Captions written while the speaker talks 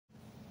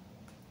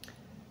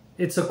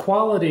It's a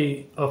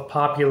quality of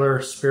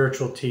popular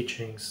spiritual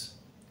teachings,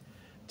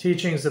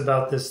 teachings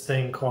about this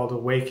thing called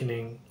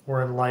awakening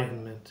or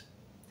enlightenment,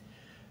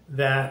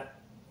 that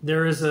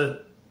there is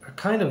a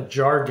kind of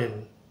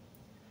jargon,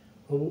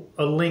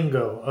 a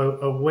lingo,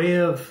 a way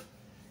of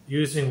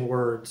using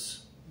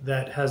words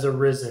that has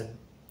arisen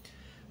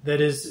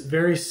that is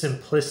very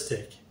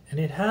simplistic, and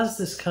it has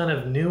this kind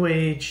of new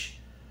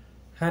age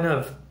kind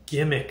of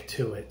gimmick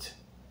to it,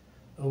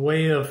 a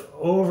way of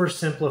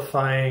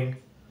oversimplifying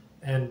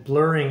and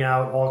blurring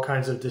out all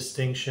kinds of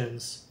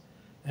distinctions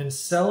and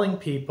selling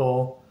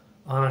people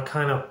on a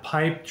kind of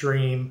pipe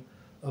dream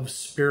of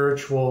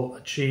spiritual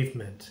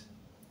achievement.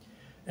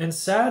 And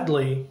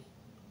sadly,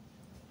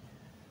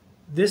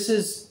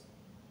 this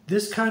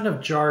kind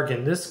of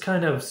jargon, this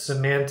kind of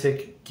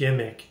semantic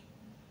gimmick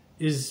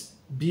is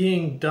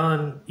being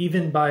done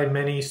even by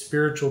many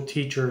spiritual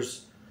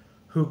teachers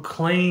who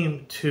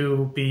claim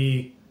to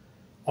be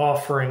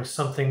offering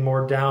something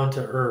more down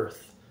to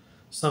earth,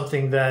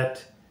 something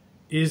that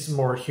is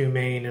more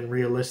humane and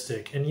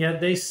realistic. And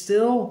yet they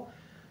still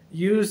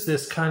use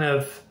this kind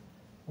of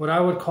what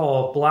I would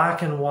call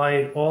black and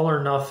white, all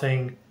or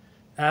nothing,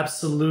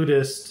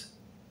 absolutist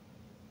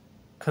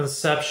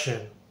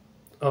conception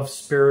of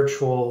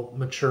spiritual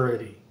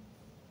maturity.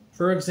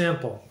 For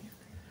example,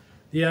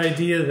 the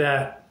idea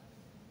that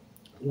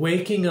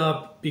waking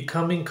up,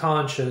 becoming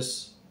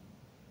conscious,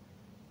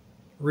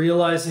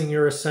 realizing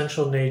your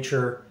essential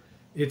nature,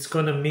 it's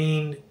going to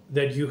mean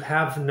that you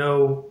have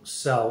no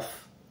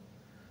self,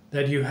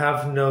 that you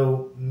have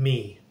no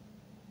me.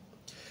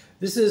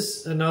 This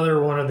is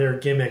another one of their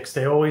gimmicks.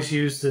 They always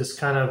use this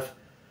kind of,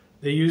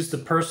 they use the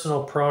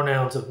personal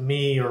pronouns of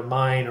me or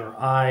mine or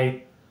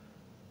I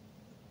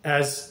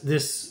as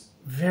this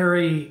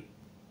very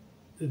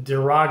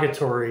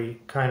derogatory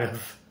kind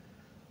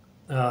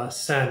of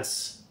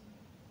sense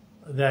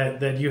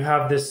that you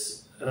have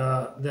this,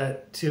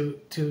 that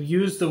to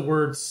use the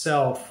word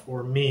self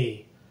or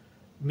me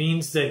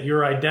means that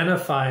you're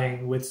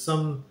identifying with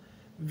some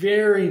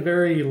very,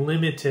 very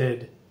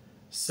limited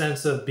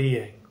sense of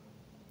being.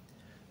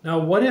 Now,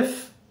 what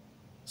if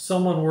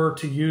someone were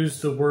to use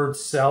the word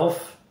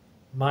self,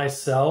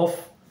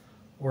 myself,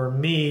 or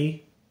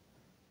me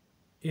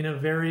in a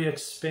very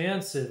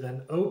expansive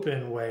and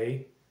open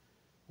way,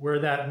 where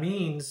that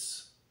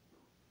means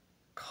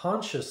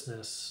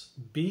consciousness,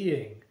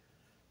 being,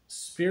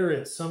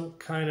 spirit, some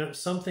kind of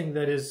something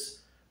that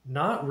is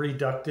not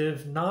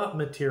reductive, not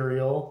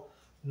material,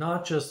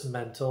 not just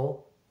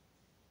mental,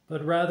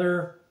 but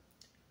rather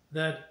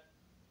that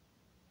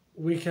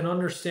we can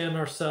understand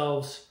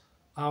ourselves,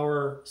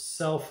 our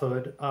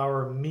selfhood,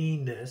 our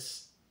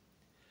me-ness,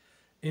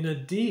 in a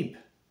deep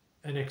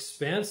and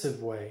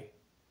expansive way,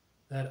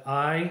 that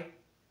I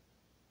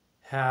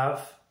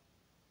have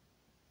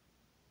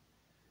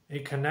a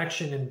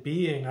connection in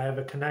being, I have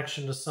a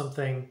connection to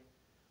something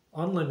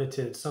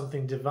unlimited,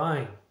 something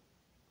divine,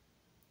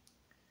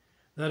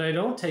 that I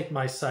don't take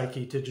my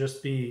psyche to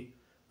just be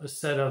a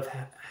set of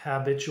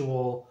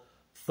habitual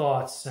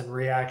thoughts and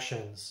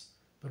reactions,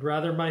 but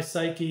rather my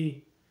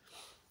psyche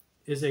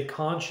is a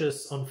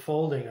conscious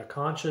unfolding, a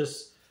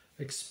conscious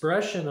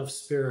expression of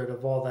spirit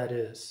of all that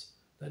is.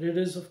 That it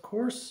is, of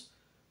course,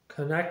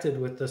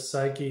 connected with the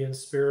psyche and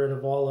spirit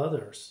of all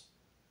others.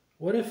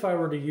 What if I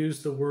were to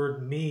use the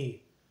word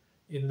me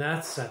in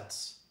that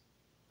sense?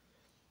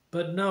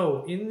 But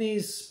no, in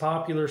these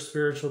popular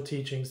spiritual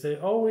teachings, they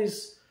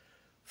always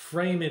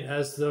frame it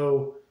as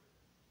though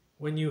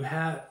when you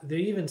have, they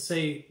even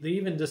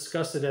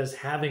discuss it as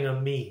having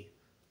a me.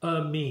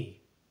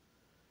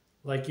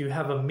 Like you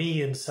have a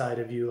me inside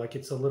of you, like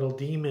it's a little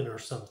demon or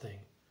something.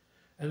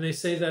 And they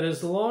say that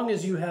as long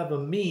as you have a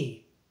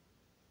me,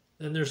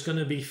 then there's going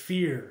to be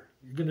fear.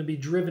 You're going to be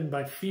driven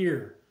by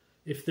fear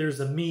if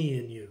there's a me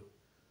in you.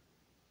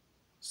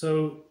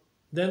 So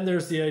then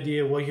there's the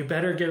idea, well, you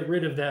better get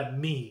rid of that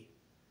me.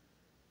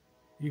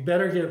 You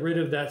better get rid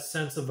of that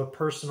sense of a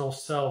personal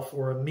self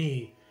or a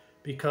me,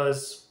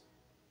 because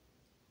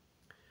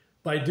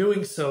by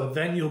doing so,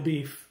 then you'll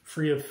be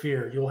free of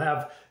fear. You'll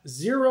have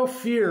zero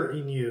fear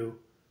in you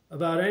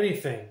about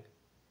anything.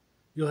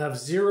 You'll have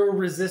zero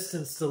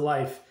resistance to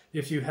life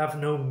if you have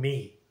no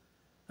me.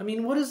 I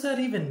mean, what does that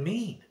even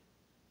mean?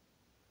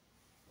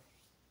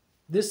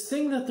 This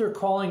thing that they're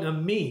calling a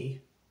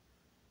me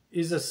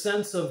is a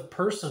sense of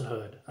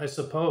personhood, I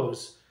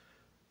suppose,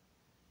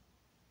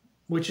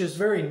 which is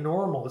very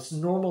normal. It's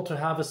normal to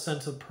have a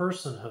sense of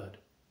personhood,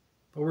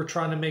 but we're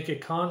trying to make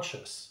it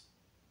conscious.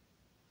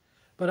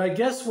 But I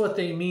guess what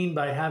they mean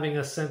by having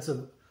a sense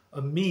of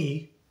a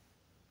me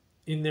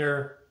in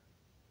their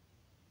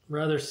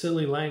rather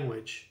silly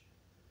language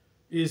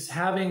is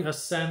having a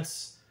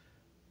sense,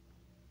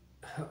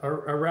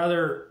 a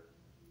rather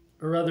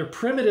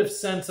primitive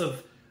sense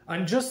of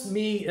I'm just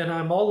me and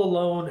I'm all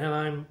alone and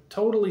I'm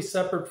totally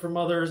separate from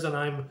others and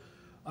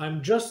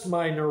I'm just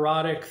my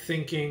neurotic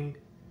thinking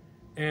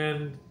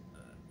and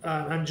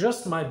I'm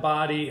just my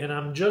body and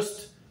I'm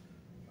just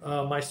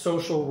my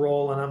social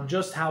role, and I'm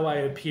just how I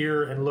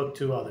appear and look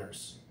to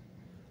others.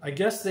 I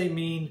guess they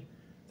mean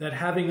that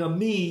having a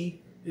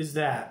me is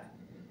that.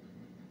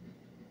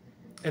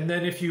 And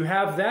then if you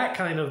have that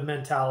kind of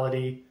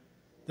mentality,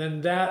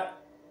 then that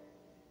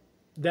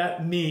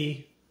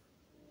me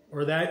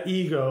or that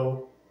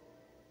ego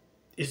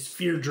is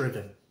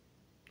fear-driven.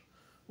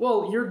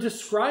 Well, you're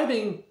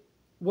describing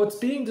what's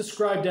being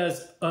described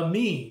as a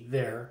me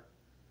there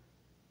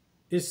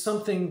is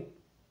something,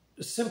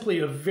 simply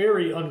a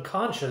very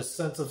unconscious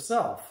sense of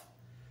self.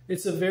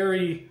 It's a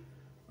very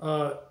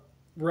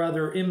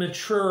rather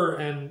immature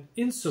and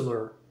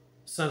insular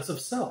sense of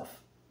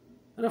self.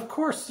 And of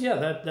course,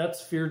 yeah,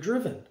 that's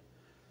fear-driven.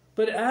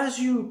 But as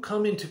you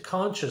come into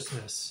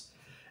consciousness,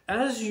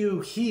 as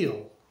you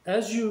heal,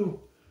 as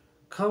you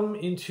come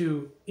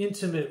into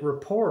intimate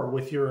rapport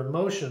with your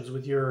emotions,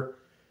 with your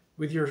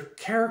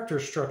character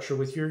structure,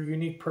 with your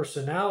unique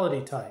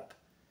personality type,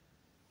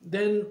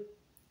 then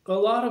a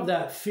lot of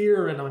that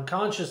fear and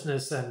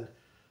unconsciousness and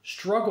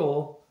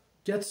struggle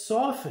gets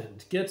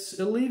softened, gets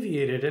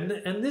alleviated.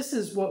 And this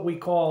is what we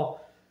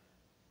call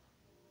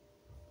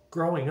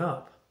growing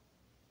up.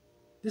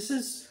 This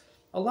is,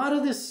 a lot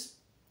of this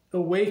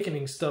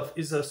awakening stuff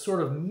is a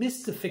sort of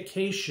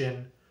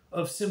mystification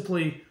of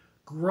simply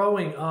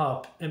growing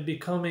up and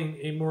becoming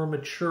a more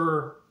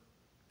mature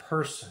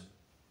person,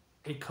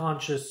 a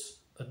conscious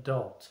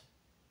adult.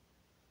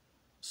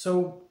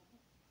 So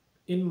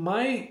in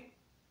my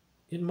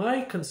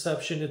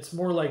conception, it's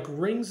more like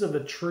rings of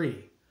a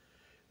tree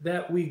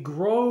that we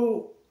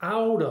grow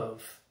out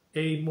of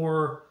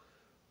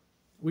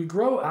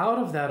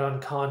that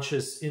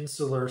unconscious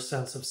insular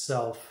sense of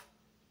self.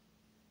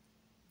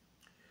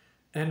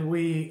 And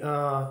we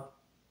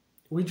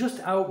just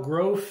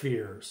outgrow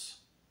fears.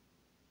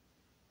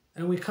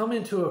 And we come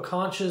into a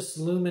conscious,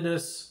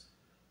 luminous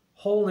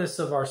wholeness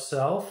of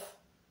ourself,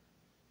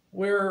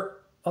 where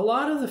a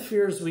lot of the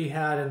fears we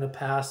had in the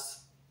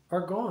past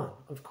are gone,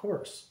 of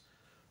course.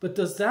 But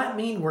does that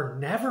mean we're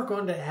never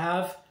going to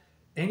have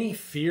any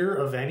fear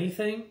of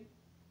anything?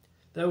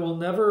 That we'll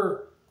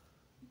never,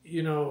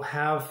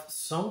 have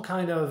some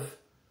kind of,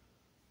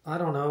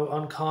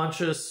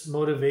 unconscious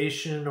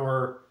motivation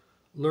or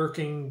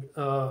lurking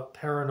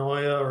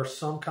paranoia or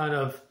some kind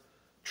of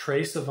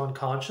trace of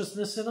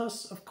unconsciousness in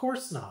us? Of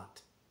course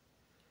not.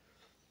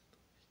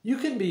 You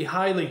can be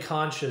highly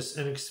conscious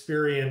and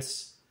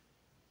experience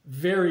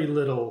very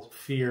little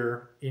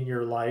fear in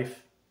your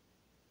life.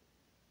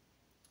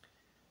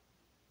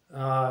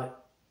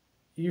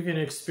 You can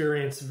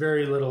experience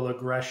very little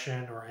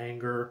aggression or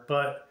anger,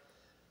 but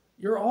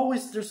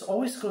there's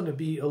always going to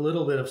be a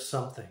little bit of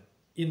something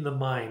in the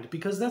mind,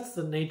 because that's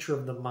the nature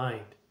of the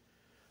mind.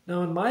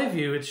 Now, in my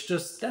view,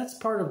 that's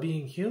part of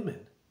being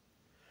human.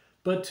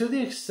 But to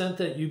the extent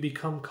that you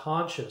become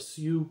conscious,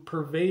 you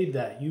pervade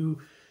that, you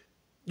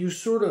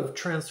sort of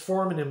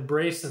transform and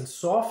embrace and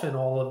soften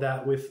all of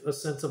that with a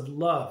sense of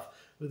love,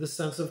 with a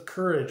sense of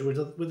courage, with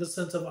a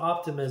sense of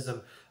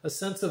optimism, a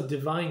sense of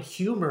divine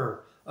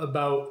humor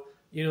about,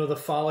 the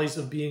follies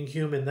of being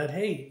human, that,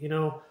 hey,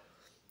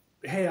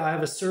 I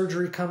have a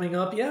surgery coming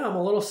up. Yeah, I'm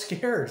a little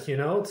scared,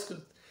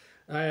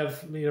 I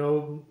have,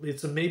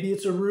 maybe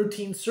it's a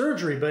routine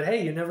surgery, but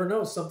hey, you never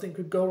know, something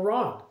could go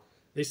wrong.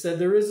 They said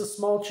there is a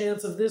small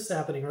chance of this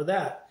happening or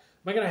that.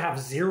 Am I going to have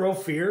zero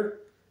fear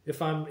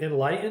if I'm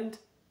enlightened?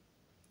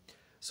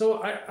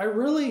 So I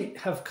really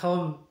have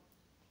come,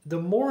 the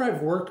more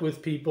I've worked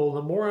with people,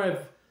 the more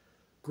I've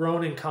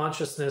grown in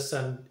consciousness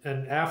and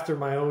after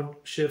my own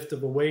shift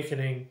of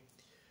awakening,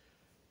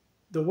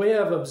 the way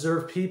I've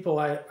observed people,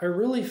 I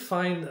really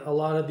find a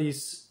lot of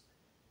these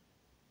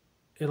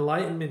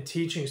Enlightenment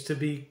teachings to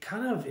be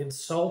kind of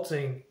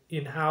insulting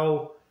in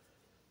how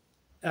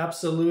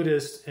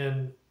absolutist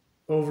and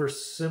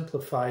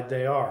oversimplified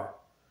they are.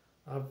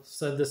 I've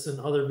said this in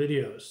other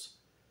videos.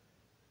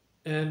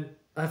 And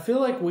I feel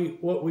like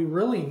what we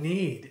really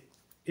need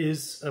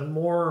is a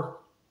more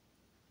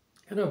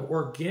kind of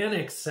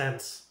organic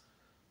sense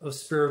of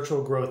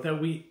spiritual growth,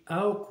 that we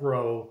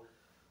outgrow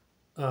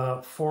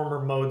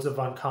former modes of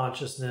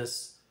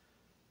unconsciousness.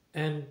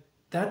 And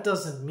that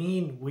doesn't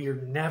mean we're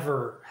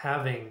never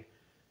having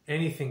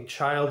anything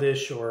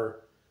childish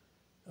or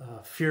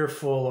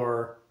fearful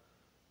or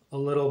a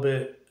little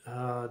bit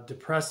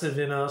depressive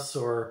in us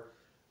or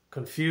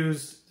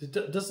confused.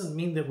 It doesn't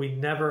mean that we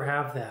never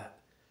have that,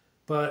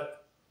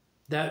 but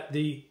that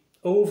the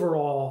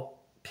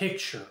overall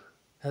picture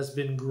has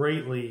been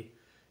greatly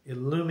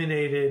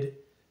illuminated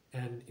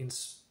and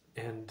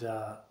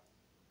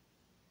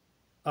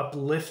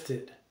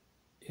uplifted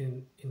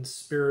in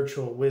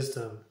spiritual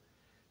wisdom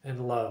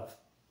and love.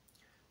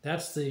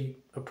 That's the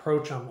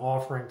approach I'm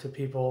offering to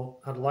people.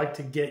 I'd like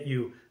to get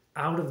you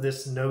out of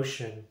this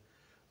notion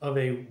of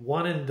a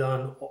one and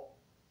done,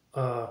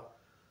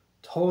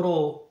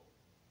 total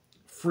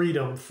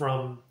freedom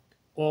from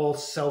all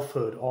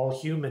selfhood,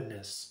 all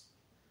humanness,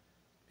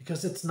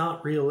 because it's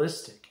not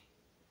realistic.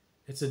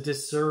 It's a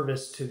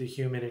disservice to the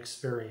human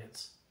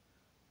experience.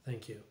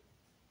 Thank you.